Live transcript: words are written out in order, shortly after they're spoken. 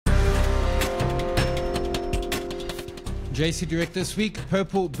JC Direct this week,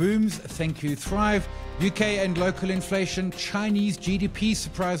 purple booms, thank you thrive. UK and local inflation, Chinese GDP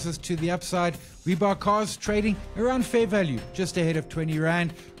surprises to the upside. WeBuyCars trading around fair value, just ahead of 20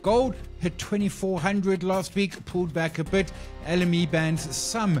 Rand. Gold hit 2,400 last week, pulled back a bit. LME bans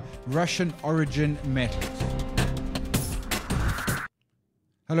some Russian origin metals.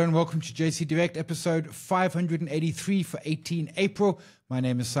 Hello and welcome to JC Direct, episode 583 for 18 April. My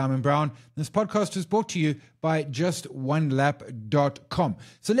name is Simon Brown. This podcast is brought to you by justonelap.com.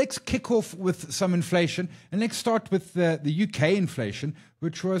 So let's kick off with some inflation, and let's start with the UK inflation,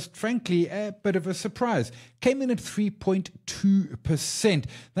 which was frankly a bit of a surprise. Came in at 3.2%.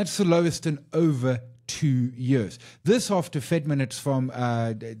 That's the lowest in over 2 years. This after Fed minutes from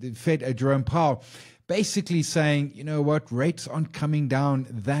Fed Jerome Powell, basically saying, you know what, rates aren't coming down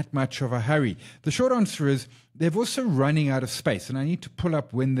that much of a hurry. The short answer is they're also running out of space, and I need to pull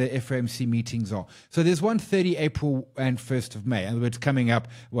up when the FOMC meetings are. So there's one 30 April and 1st of May. In other words, coming up,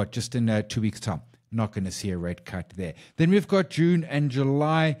 just in 2 weeks' time. Not going to see a rate cut there. Then we've got June and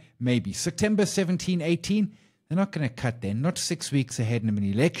July, maybe. September 17, 18, they're not going to cut then. Not 6 weeks ahead of an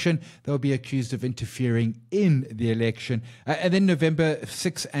election. They'll be accused of interfering in the election. And then November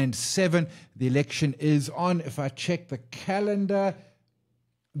 6 and 7, the election is on, if I check the calendar,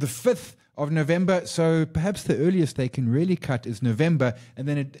 the 5th of November. So perhaps the earliest they can really cut is November and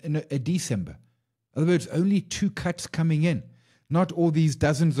then a December. In other words, only 2 cuts coming in. Not all these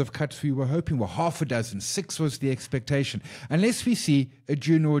dozens of cuts we were hoping were half a dozen. 6 was the expectation. Unless we see a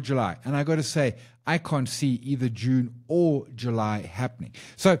June or July. And I got to say, I can't see either June or July happening.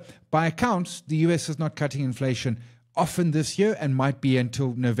 So by accounts, the US is not cutting inflation often this year and might be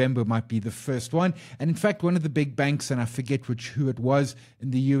until November, might be the first one. And in fact, one of the big banks, and I forget who it was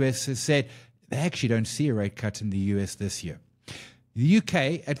in the US, has said they actually don't see a rate cut in the US this year. The UK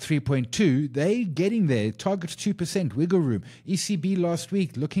at 3.2, they're getting there. Target's 2%, wiggle room. ECB last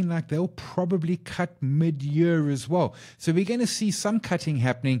week looking like they'll probably cut mid-year as well. So we're going to see some cutting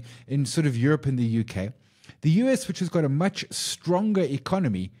happening in sort of Europe and the UK. The US, which has got a much stronger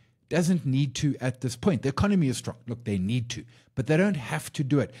economy, doesn't need to at this point. The economy is strong. Look, they need to, but they don't have to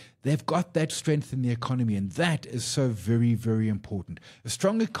do it. They've got that strength in the economy, and that is so very, very important. A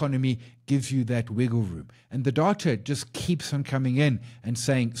strong economy gives you that wiggle room, and the data just keeps on coming in and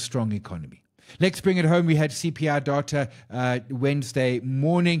saying strong economy. Let's bring it home. We had CPI data Wednesday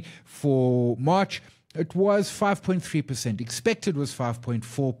morning for March. It was 5.3%. Expected was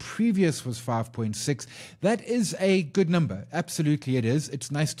 5.4. Previous was 5.6. That is a good number. Absolutely it is.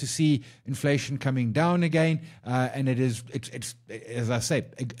 It's nice to see inflation coming down again. And it's as I say,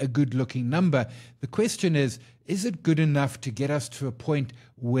 a good looking number. The question is it good enough to get us to a point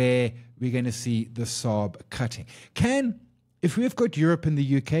where we're going to see the SARB cutting? If we've got Europe and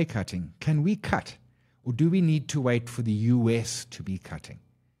the UK cutting, can we cut? Or do we need to wait for the US to be cutting?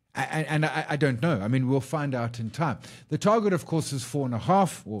 And I don't know. I mean, we'll find out in time. The target, of course, is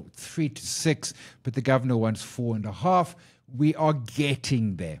 4.5 or 3 to 6, but the governor wants 4.5. We are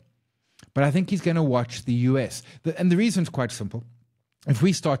getting there. But I think he's going to watch the US. And the reason's quite simple. If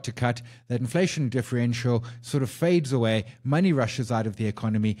we start to cut, that inflation differential sort of fades away, money rushes out of the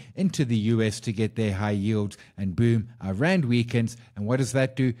economy into the US to get their high yields, and boom, our rand weakens. And what does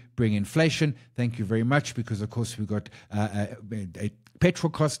that do? Bring inflation. Thank you very much, because, of course, we've got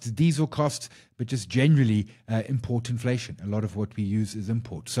petrol costs, diesel costs, but just generally import inflation. A lot of what we use is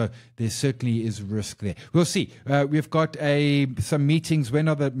import. So there certainly is risk there. We'll see. We've got some meetings. When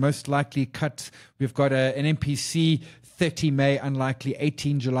are the most likely cuts? We've got an MPC, 30 May, unlikely,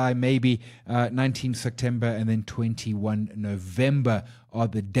 18 July, maybe, 19 September, and then 21 November are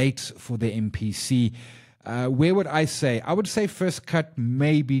the dates for the MPC. Where would I say? I would say first cut,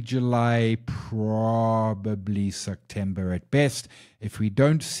 maybe July, probably September at best. If we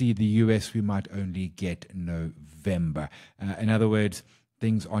don't see the US, we might only get November. In other words,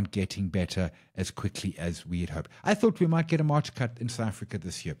 things aren't getting better as quickly as we had hoped. I thought we might get a March cut in South Africa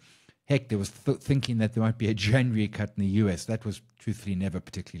this year. Heck, there was thinking that there might be a January cut in the US. That was truthfully never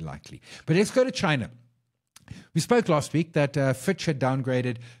particularly likely. But let's go to China. We spoke last week that Fitch had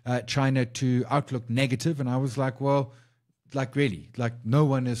downgraded China to outlook negative, and I was like, well, really, no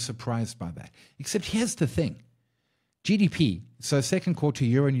one is surprised by that. Except here's the thing. GDP, so second quarter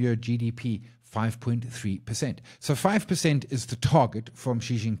year-on-year GDP, 5.3%. So 5% is the target from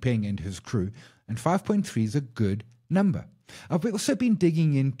Xi Jinping and his crew, and 5.3 is a good number. I've also been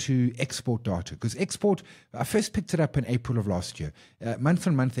digging into export data, because I first picked it up in April of last year.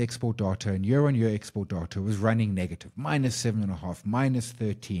 Month-on-month export data and year-on-year export data was running negative, -7.5,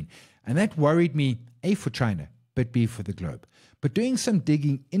 -13. And that worried me, A, for China, but B, for the globe. But doing some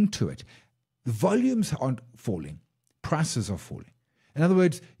digging into it, the volumes aren't falling. prices are falling. In other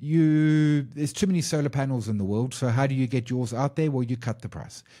words, there's too many solar panels in the world, so how do you get yours out there? Well, you cut the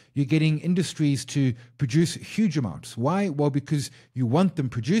price. You're getting industries to produce huge amounts. Why? Well, because you want them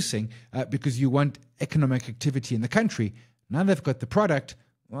producing, because you want economic activity in the country. Now they've got the product.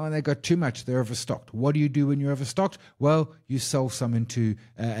 Well, they got too much. They're overstocked. What do you do when you're overstocked? Well, you sell some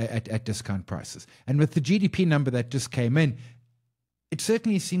at discount prices. And with the GDP number that just came in, it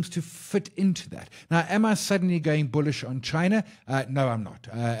certainly seems to fit into that. Now, am I suddenly going bullish on China? No, I'm not.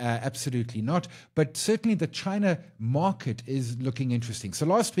 Absolutely not. But certainly the China market is looking interesting. So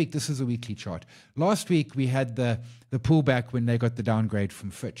last week, this is a weekly chart. Last week, we had the pullback when they got the downgrade from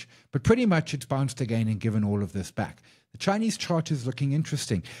Fitch. But pretty much it's bounced again and given all of this back. The Chinese chart is looking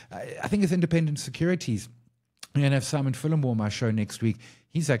interesting. I think it's independent securities. We're going to have Simon Fillimore on my show next week.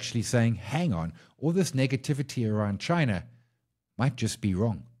 He's actually saying, hang on, all this negativity around China might just be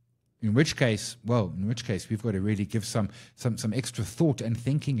wrong. In which case we've got to really give some extra thought and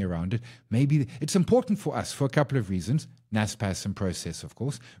thinking around it. Maybe it's important for us for a couple of reasons. Naspers and process, of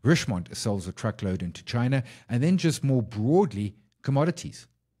course. Richemont sells a truckload into China. And then just more broadly, commodities.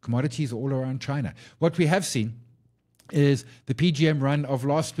 Commodities all around China. What we have seen is the PGM run of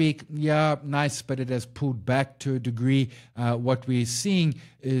last week. Yeah, nice, but it has pulled back to a degree. What we're seeing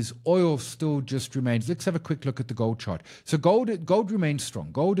is oil still just remains. Let's have a quick look at the gold chart. So gold remains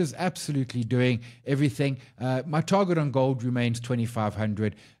strong. Gold is absolutely doing everything. My target on gold remains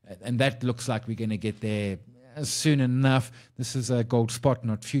 2,500, and that looks like we're going to get there soon enough. This is a gold spot,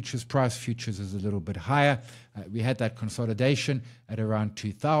 not futures price. Futures is a little bit higher. We had that consolidation at around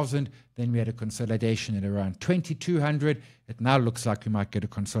 2,000. Then we had a consolidation at around 2,200. It now looks like we might get a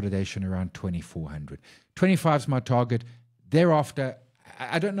consolidation around 2,400. 25 is my target. Thereafter,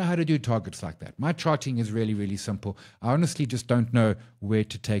 I don't know how to do targets like that. My charting is really, really simple. I honestly just don't know where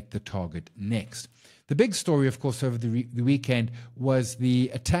to take the target next. The big story, of course, over the weekend was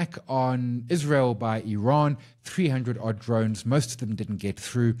the attack on Israel by Iran, 300-odd drones. Most of them didn't get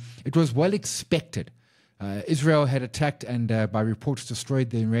through. It was well expected. Israel had attacked and, by reports,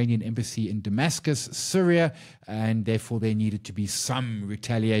 destroyed the Iranian embassy in Damascus, Syria, and therefore there needed to be some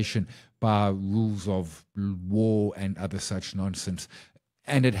retaliation by rules of war and other such nonsense.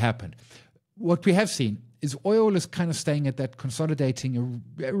 And it happened. What we have seen is oil is kind of staying at that, consolidating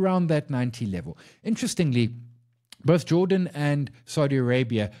around that 90 level. Interestingly, both Jordan and Saudi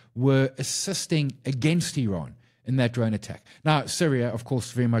Arabia were assisting against Iran in that drone attack. Now, Syria, of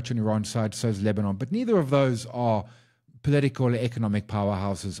course, very much on Iran's side, so is Lebanon, but neither of those are political or economic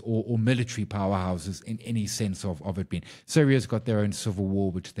powerhouses or military powerhouses in any sense of it being. Syria's got their own civil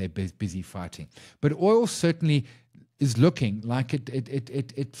war, which they're busy fighting. But oil certainly is looking like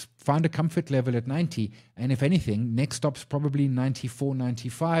it's found a comfort level at 90, and if anything, next stop's probably 94,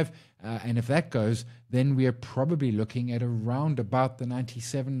 95, and if that goes, then we are probably looking at around about the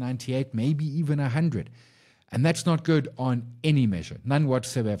 97, 98, maybe even 100. And that's not good on any measure, none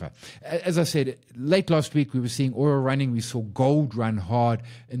whatsoever. As I said, late last week we were seeing oil running. We saw gold run hard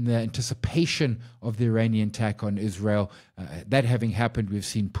in the anticipation of the Iranian attack on Israel. That having happened, we've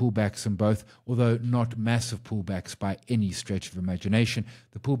seen pullbacks in both, although not massive pullbacks by any stretch of imagination.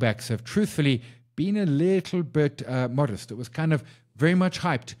 The pullbacks have truthfully been a little bit modest. It was kind of very much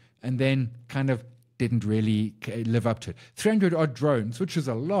hyped and then kind of didn't really live up to it. 300-odd drones, which is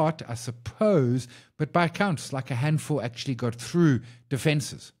a lot, I suppose, but by accounts, like a handful actually got through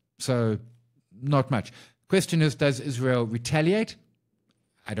defenses. So not much. Question is, does Israel retaliate?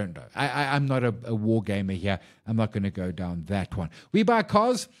 I don't know. I'm not a war gamer here. I'm not going to go down that one.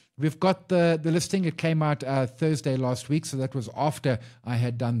 WeBuyCars, we've got the listing. It came out Thursday last week, so that was after I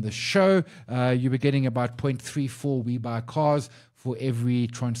had done the show. You were getting about 0.34 WeBuyCars for every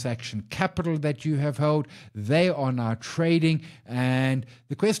transaction capital that you have held. They are now trading. And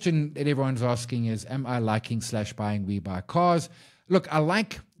the question that everyone's asking is, am I liking/buying WeBuyCars? Look, I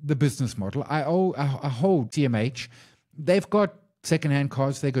like the business model. I hold CMH. They've got second-hand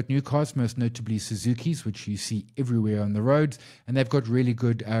cars, they've got new cars, most notably Suzuki's, which you see everywhere on the roads, and they've got really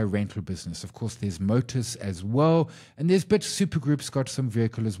good rental business. Of course, there's Motors as well, and there's Bit Supergroup's got some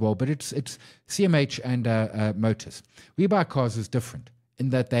vehicle as well, but it's CMH and Motors. WeBuyCars is different in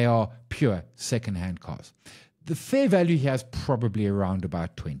that they are pure second-hand cars. The fair value here is probably around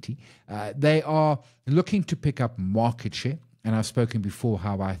about 20. They are looking to pick up market share. And I've spoken before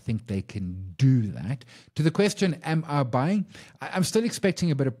how I think they can do that. To the question, am I buying? I'm still expecting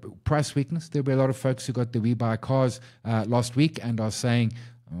a bit of price weakness. There'll be a lot of folks who got the WeBuyCars last week and are saying,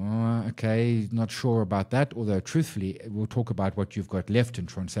 Okay, not sure about that, although truthfully, we'll talk about what you've got left in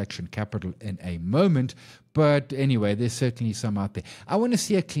transaction capital in a moment. But anyway, there's certainly some out there. I want to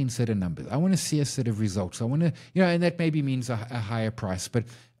see a clean set of numbers. I want to see a set of results. I want to, and that maybe means a higher price. But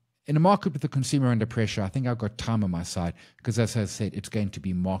in a market with the consumer under pressure, I think I've got time on my side because, as I said, it's going to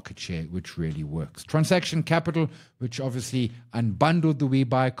be market share, which really works. Transaction capital, which obviously unbundled the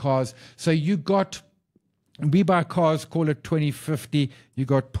WeBuyCars. So you got WeBuyCars, call it 2050. You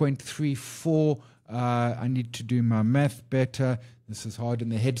got 0.34. I need to do my math better. This is hard in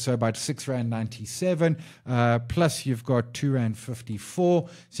the head. So about R6.97. Plus you've got R2.54.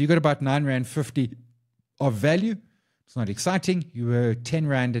 So you got about R9.50 of value. It's not exciting. You were 10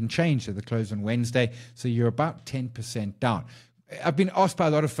 Rand and change at the close on Wednesday. So you're about 10% down. I've been asked by a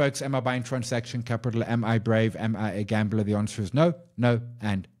lot of folks, am I buying transaction capital? Am I brave? Am I a gambler? The answer is no, no,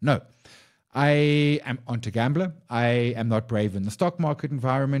 and no. I am onto gambler. I am not brave in the stock market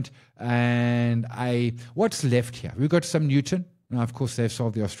environment. And what's left here? We've got some Newton. Now, of course, they've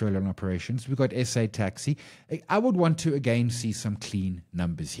solved the Australian operations. We've got SA Taxi. I would want to, again, see some clean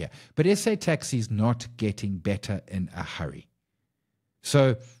numbers here. But SA Taxi is not getting better in a hurry.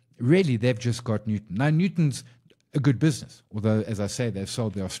 So, really, they've just got Newton. Now, Newton's a good business. Although, as I say, they've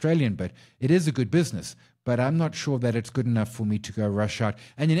sold the Australian bit. It is a good business. But I'm not sure that it's good enough for me to go rush out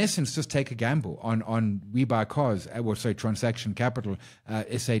and, in essence, just take a gamble on WeBuyCars, transaction capital,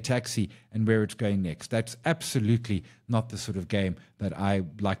 SA Taxi, and where it's going next. That's absolutely not the sort of game that I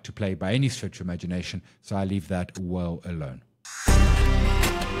like to play by any stretch of imagination, so I leave that well alone.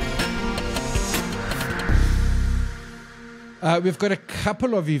 We've got a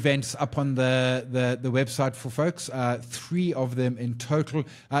couple of events up on the website for folks, 3 of them in total.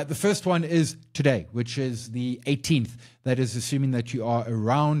 The first one is today, which is the 18th. That is assuming that you are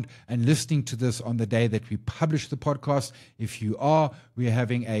around and listening to this on the day that we publish the podcast. If you are, we're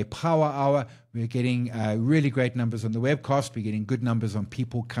having a power hour. We're getting really great numbers on the webcast. We're getting good numbers on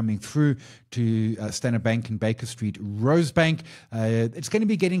people coming through to Standard Bank and Baker Street Rosebank. It's going to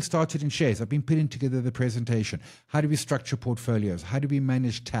be getting started in shares. I've been putting together the presentation. How do we structure portfolios? How do we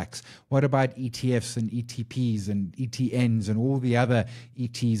manage tax? What about ETFs and ETPs and ETNs and all the other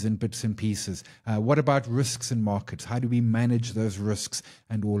ETs and bits and pieces? What about risks in markets? How do we manage those risks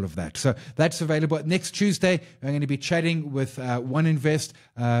and all of that? So that's available. Next Tuesday, I'm going to be chatting with One Invest,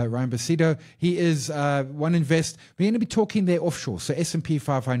 Ryan Bacido. He is One Invest. We're going to be talking there offshore. So S&P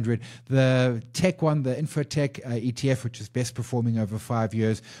 500, the tech one, the Infotech ETF, which is best performing over 5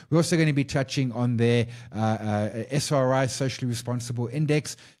 years. We're also going to be touching on their SRI, Socially Responsible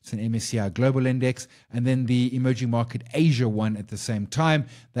Index. It's an MSCI Global Index. And then the Emerging Market Asia one at the same time.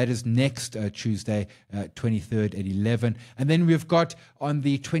 That is next Tuesday, 23rd at 11. And then we've got on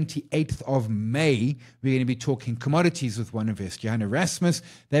the 28th of May, we're going to be talking commodities with One Invest. Johanna Rasmus,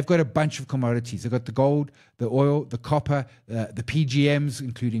 they've got a bunch of commodities. They've got the gold, the oil, the copper, the PGMs,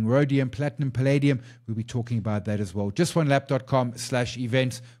 including rhodium, platinum, palladium. We'll be talking about that as well.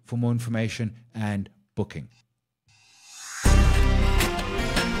 JustOneLap.com/events for more information and booking.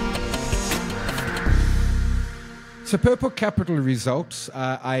 So Purple Capital results.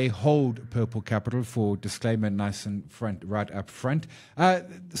 I hold Purple Capital for disclaimer, nice and right up front.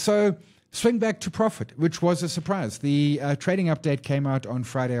 So swing back to profit, which was a surprise. The trading update came out on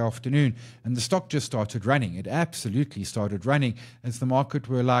Friday afternoon, and the stock just started running. It absolutely started running as the market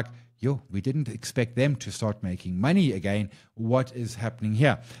were like, we didn't expect them to start making money again. What is happening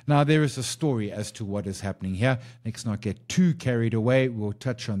here? Now, there is a story as to what is happening here. Let's not get too carried away. We'll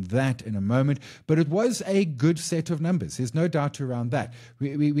touch on that in a moment. But it was a good set of numbers. There's no doubt around that.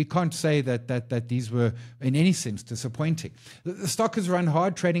 We can't say that these were in any sense disappointing. The stock has run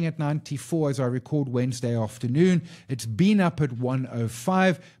hard, trading at 94 as I record Wednesday afternoon. It's been up at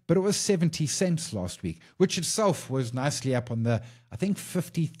 105, but it was 70 cents last week, which itself was nicely up on the, I think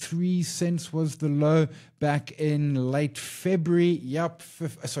 53 cents was the low back in late February.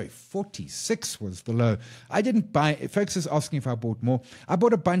 46 was the low. I didn't buy, folks is asking if I bought more. I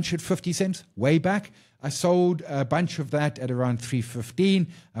bought a bunch at 50 cents way back. I sold a bunch of that at around 3.15.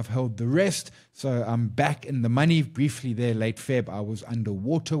 I've held the rest. So I'm back in the money. Briefly there, late Feb, I was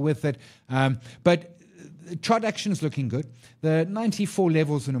underwater with it. But chart action is looking good. The 94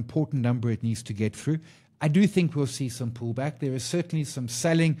 level is an important number it needs to get through. I do think we'll see some pullback. There is certainly some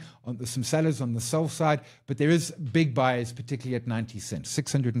sellers on the sell side, but there is big buyers, particularly at 90 cents,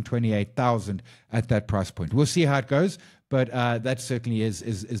 628,000 at that price point. We'll see how it goes, but that certainly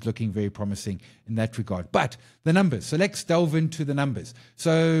is looking very promising in that regard. But the numbers. So let's delve into the numbers.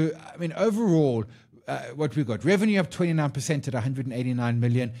 So, I mean, overall, what we've got, revenue up 29% at 189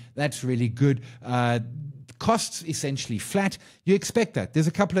 million. That's really good. Costs essentially flat. You expect that. There's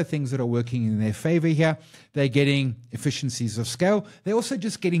a couple of things that are working in their favor here. They're getting efficiencies of scale. They're also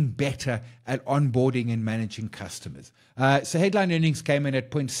just getting better at onboarding and managing customers. So headline earnings came in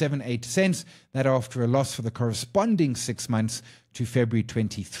at 0.78 cents. That after a loss for the corresponding 6 months to February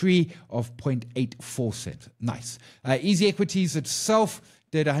 23 of 0.84 cents. Nice. EasyEquities itself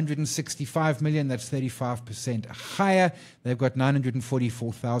did 165 million. That's 35% higher. They've got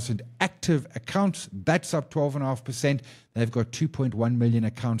 944,000 active accounts. That's up 12.5%. They've got 2.1 million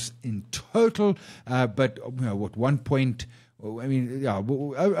accounts in total. But over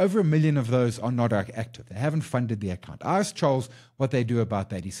 1 million of those are not active. They haven't funded the account. I asked Charles what they do about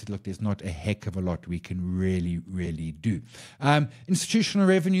that. He said, look, there's not a heck of a lot we can really do. Institutional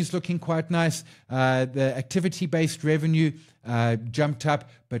revenues looking quite nice. The activity-based revenue jumped up,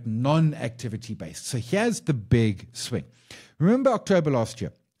 but non-activity-based. So here's the big swing. Remember October last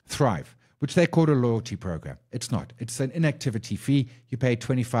year, Thrive, which they called a loyalty program. It's not. It's an inactivity fee. You pay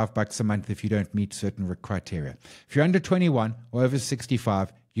 $25 a month if you don't meet certain criteria. If you're under 21 or over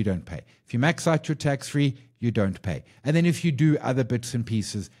 65, you don't pay. If you max out your tax-free, you don't pay. And then if you do other bits and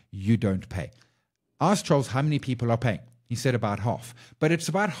pieces, you don't pay. Ask Charles how many people are paying. He said about half. But it's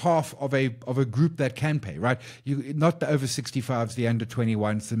about half of a group that can pay, right? Not the over 65s, the under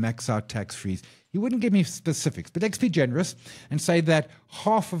 21s, the max out tax-frees. He wouldn't give me specifics, but let's be generous and say that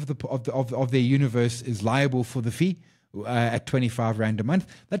half of their universe is liable for the fee at 25 Rand a month.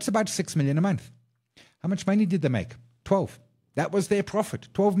 That's about 6 million a month. How much money did they make? 12. That was their profit,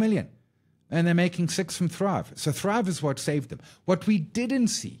 12 million. And they're making 6 from Thrive. So Thrive is what saved them. What we didn't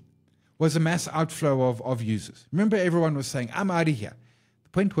see was a mass outflow of users. Remember, everyone was saying, I'm out of here. The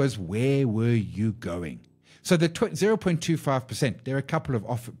point was, where were you going? So the 0.25%, there are a couple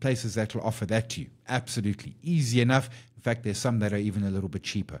of places that will offer that to you. Absolutely. Easy enough. In fact, there's some that are even a little bit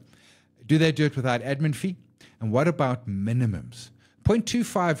cheaper. Do they do it without admin fee? And what about minimums?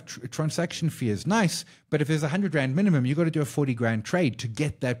 0.25 transaction fee is nice, but if there's a 100 Rand minimum, you've got to do a 40 grand trade to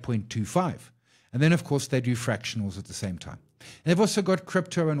get that 0.25. And then, of course, they do fractionals at the same time. And they've also got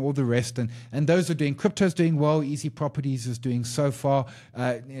crypto and all the rest, and those are doing, crypto's doing well. EasyProperties is doing so far,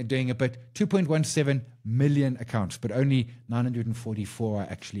 doing a bit. 2.17 million accounts, but only 944 are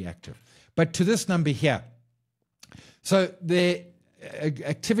actually active. But to this number here, so their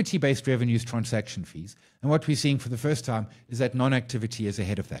activity-based revenues, transaction fees, and what we're seeing for the first time is that non-activity is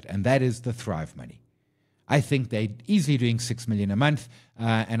ahead of that, and that is the Thrive money. I think they're easily doing 6 million a month,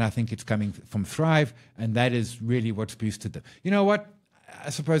 and I think it's coming from Thrive, and that is really what's boosted them. You know what? I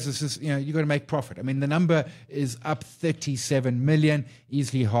suppose this is, you've got to make profit. I mean, the number is up 37 million.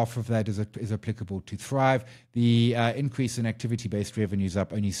 Easily half of that is applicable to Thrive. The increase in activity-based revenue is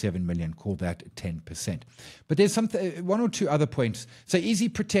up only 7 million. Call that 10%. But there's one or two other points. So Easy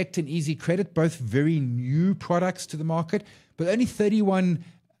Protect and Easy Credit, both very new products to the market, but only 31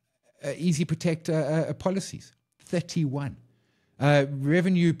 Easy Protect policies. 31.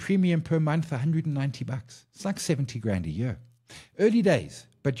 Revenue premium per month, $190. It's like 70 grand a year. Early days,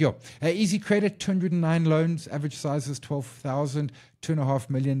 but Easy Credit, 209 loans, average size is 12,000, 2.5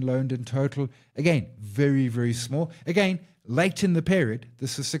 million loaned in total. Again, very, very small. Again, late in the period.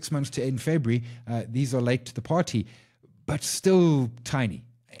 This is 6 months to end February. These are late to the party, but still tiny.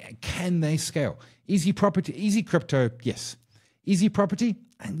 Can they scale? Easy Property, Easy Crypto, yes. Easy Property,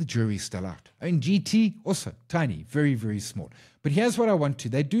 and the jury's still out. I mean, GT, also tiny, very, very small. But here's what I want to.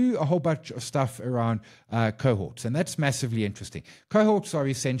 They do a whole bunch of stuff around cohorts, and that's massively interesting. Cohorts are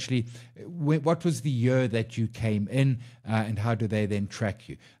essentially what was the year that you came in, and how do they then track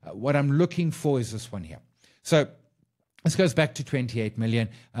you? What I'm looking for is this one here. So this goes back to 28 million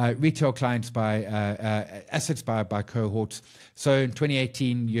retail clients by assets by cohorts. So in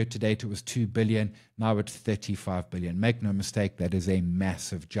 2018, year to date, it was 2 billion. Now it's 35 billion. Make no mistake, that is a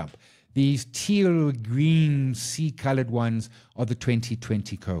massive jump. These teal, green, sea-colored ones are the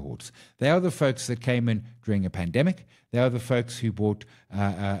 2020 cohorts. They are the folks that came in during a pandemic. They are the folks who bought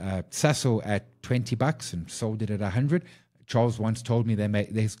Sasol at $20 and sold it at 100. Charles once told me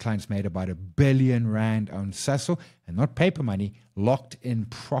his clients made about R1 billion on Sasol, and not paper money, locked in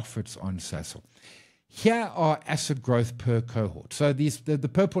profits on Sasol. Here are asset growth per cohort. So the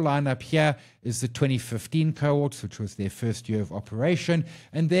purple line up here is the 2015 cohorts, which was their first year of operation,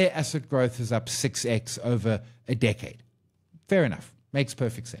 and their asset growth is up 6x over a decade. Fair enough. Makes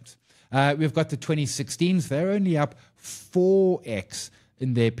perfect sense. We've got the 2016s. They're only up 4x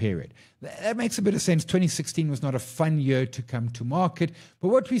in their period. That makes a bit of sense. 2016 was not a fun year to come to market, but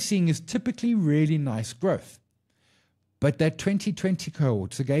what we're seeing is typically really nice growth. But that 2020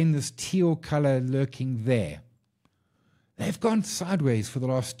 cohorts, again, this teal color lurking there, they've gone sideways for the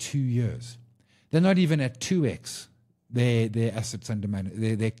last 2 years. They're not even at 2x their assets under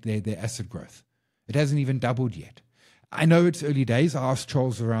their asset growth. It hasn't even doubled yet. I know it's early days. I asked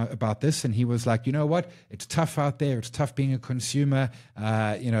Charles about this, and he was like, you know what? It's tough out there. It's tough being a consumer.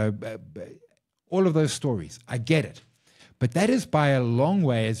 All of those stories. I get it. But that is by a long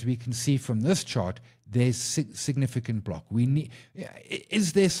way, as we can see from this chart, there's significant block.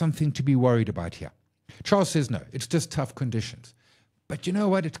 Is there something to be worried about here? Charles says no. It's just tough conditions. But you know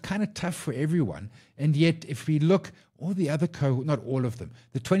what? It's kind of tough for everyone. And yet, if we look, all the other cohorts, not all of them,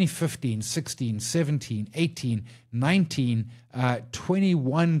 the 2015, 16, 17, 18, 19,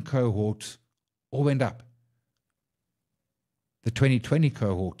 21 cohorts all went up. The 2020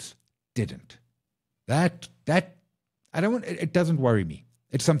 cohorts didn't. It doesn't worry me.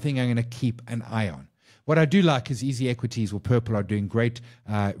 It's something I'm going to keep an eye on. What I do like is EasyEquities or Purple are doing great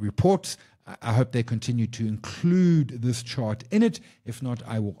reports. I hope they continue to include this chart in it. If not,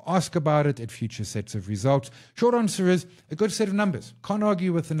 I will ask about it at future sets of results. Short answer is a good set of numbers. Can't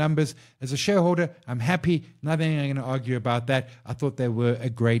argue with the numbers. As a shareholder, I'm happy. Nothing I'm going to argue about that. I thought they were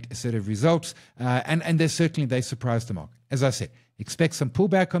a great set of results. And they surprised the market. As I said, expect some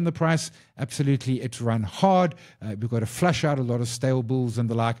pullback on the price. Absolutely, it's run hard. We've got to flush out a lot of stale bulls and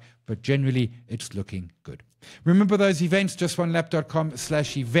the like, but generally, it's looking good. Remember those events,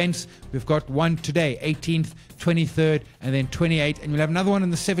 justonelap.com/events. We've got one today, 18th, 23rd, and then 28th. And we'll have another one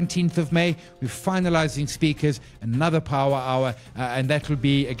on the 17th of May. We're finalizing speakers, another power hour, and that will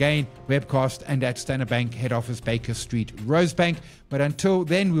be, again, webcast and at Standard Bank head office, Baker Street, Rosebank. But until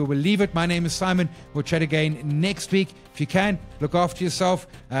then, we will leave it. My name is Simon. We'll chat again next week. If you can, look after yourself,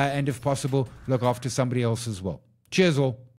 and if possible, look after somebody else as well. Cheers all.